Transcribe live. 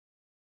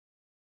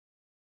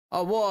I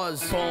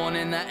was born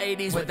in the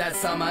 80s with that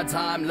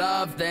summertime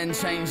love, then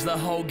changed the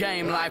whole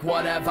game. Like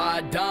what have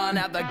I done?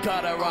 At the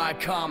gutter I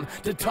come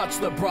to touch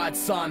the bright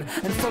sun,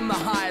 and from the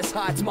highest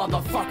heights,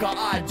 motherfucker,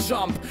 I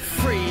jump.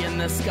 Free in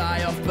the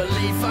sky of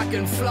belief I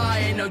can fly.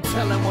 Ain't no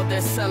telling what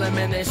they're selling,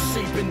 man, they're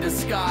sheep in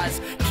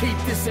disguise. Keep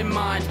this in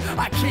mind,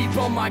 I keep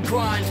on my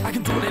grind. I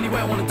can do it any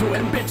way I wanna do it,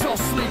 and bitch, I'll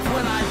sleep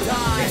when I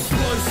die.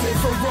 Explosive,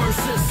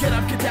 ferocious, get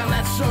up, get down,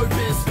 that's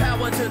showbiz.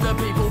 Power to the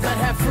people that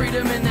have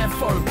freedom in their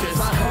focus.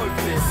 I hope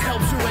this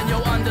helps you when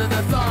you're under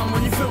the thumb,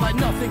 when you feel like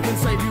nothing can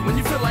save you, when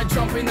you feel like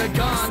jumping the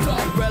gun.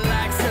 Stop,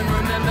 relax, and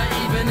remember,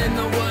 even in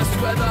the worst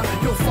weather,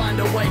 you'll find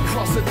a way,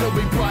 cross it, there'll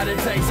be brighter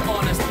days,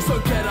 honest.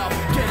 So get up,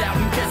 get out,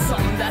 and get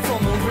something that's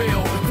on the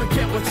real.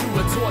 Forget what you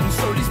were taught and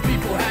show these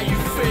people how you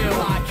feel.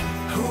 Like,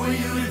 who are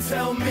you to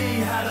tell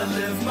me how to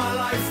live my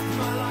life?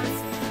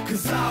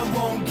 Cause I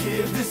won't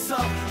give this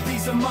up.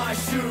 These are my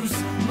shoes,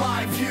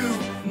 my view,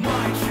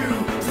 my cue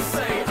to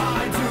say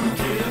I do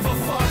give a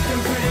fuck.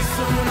 And pretty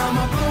soon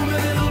I'ma bloom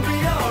and it'll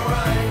be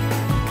alright.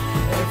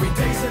 Every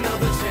day's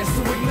another chance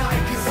to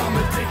ignite. Cause I'm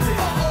addicted,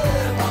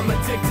 I'm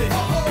addicted,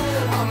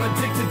 I'm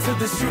addicted to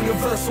this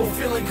universal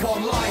feeling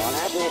called life.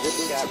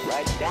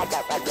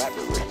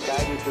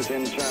 Guidance is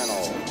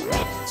internal.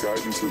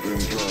 Guidance is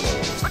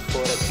internal.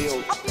 For the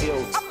field.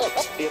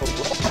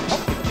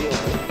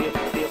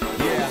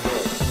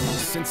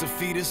 Since a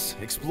fetus,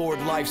 explored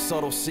life's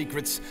subtle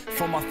secrets.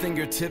 From my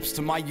fingertips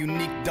to my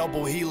unique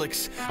double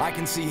helix, I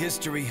can see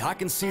history, I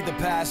can see the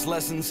past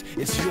lessons.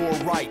 It's your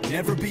right,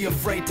 never be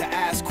afraid to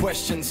ask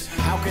questions.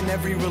 How can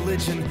every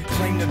religion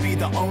claim to be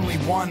the only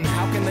one?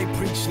 How can they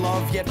preach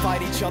love yet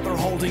fight each other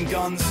holding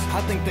guns?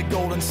 I think the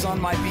golden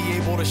sun might be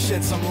able to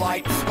shed some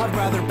light. I'd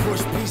rather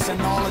push peace and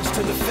knowledge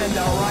to defend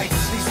our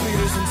rights. These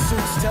leaders in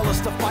suits tell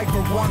us to fight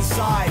for one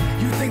side.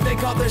 You think they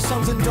got their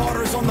sons and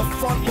daughters on the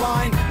front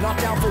line? Not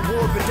down for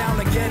war, but down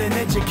to get an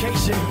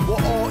education. We're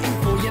all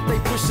equal, yet they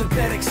push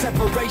synthetic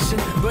separation.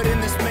 But in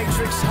this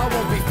matrix, I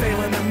won't be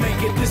failing to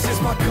make it. This is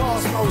my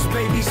cosmos,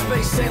 baby,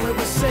 space sailing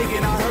with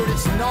Sagan. I heard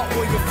it's not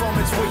where you're from,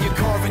 it's where you're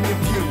carving your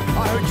view.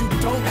 I heard you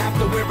don't have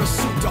to wear a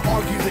suit to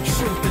argue the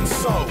truth, and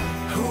so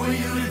who are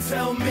you to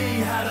tell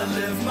me how to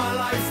live my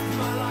life?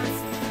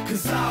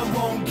 Cause I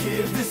won't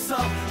give this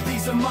up.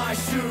 These are my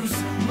shoes,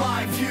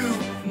 my view,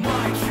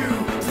 my cue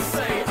to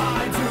say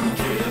I do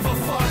give a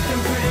fuck.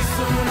 And pretty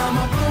soon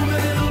I'ma bloom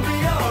and it'll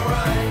be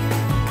alright.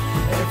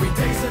 Every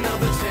day's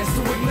another chance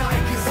to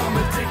ignite. Cause I'm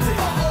addicted,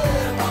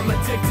 I'm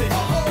addicted,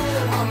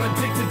 I'm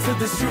addicted to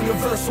this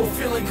universal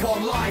feeling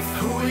called life.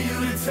 Who are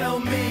you to tell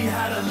me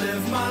how to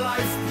live my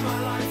life?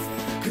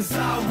 Cause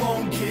I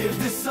won't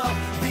give this up.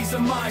 These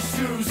are my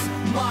shoes,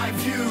 my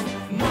view,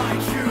 my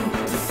cue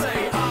to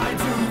say I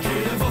do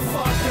give a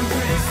fuck. And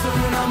pretty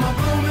soon I'ma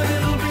bloom and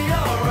it'll be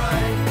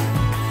alright.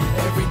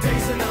 Every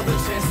day's another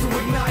chance to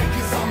ignite.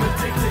 Cause I'm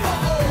addicted,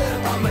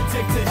 I'm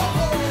addicted,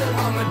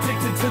 I'm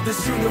addicted to this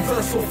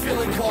universal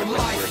feeling called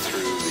life. We're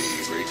through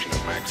the region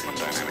of maximum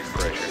dynamic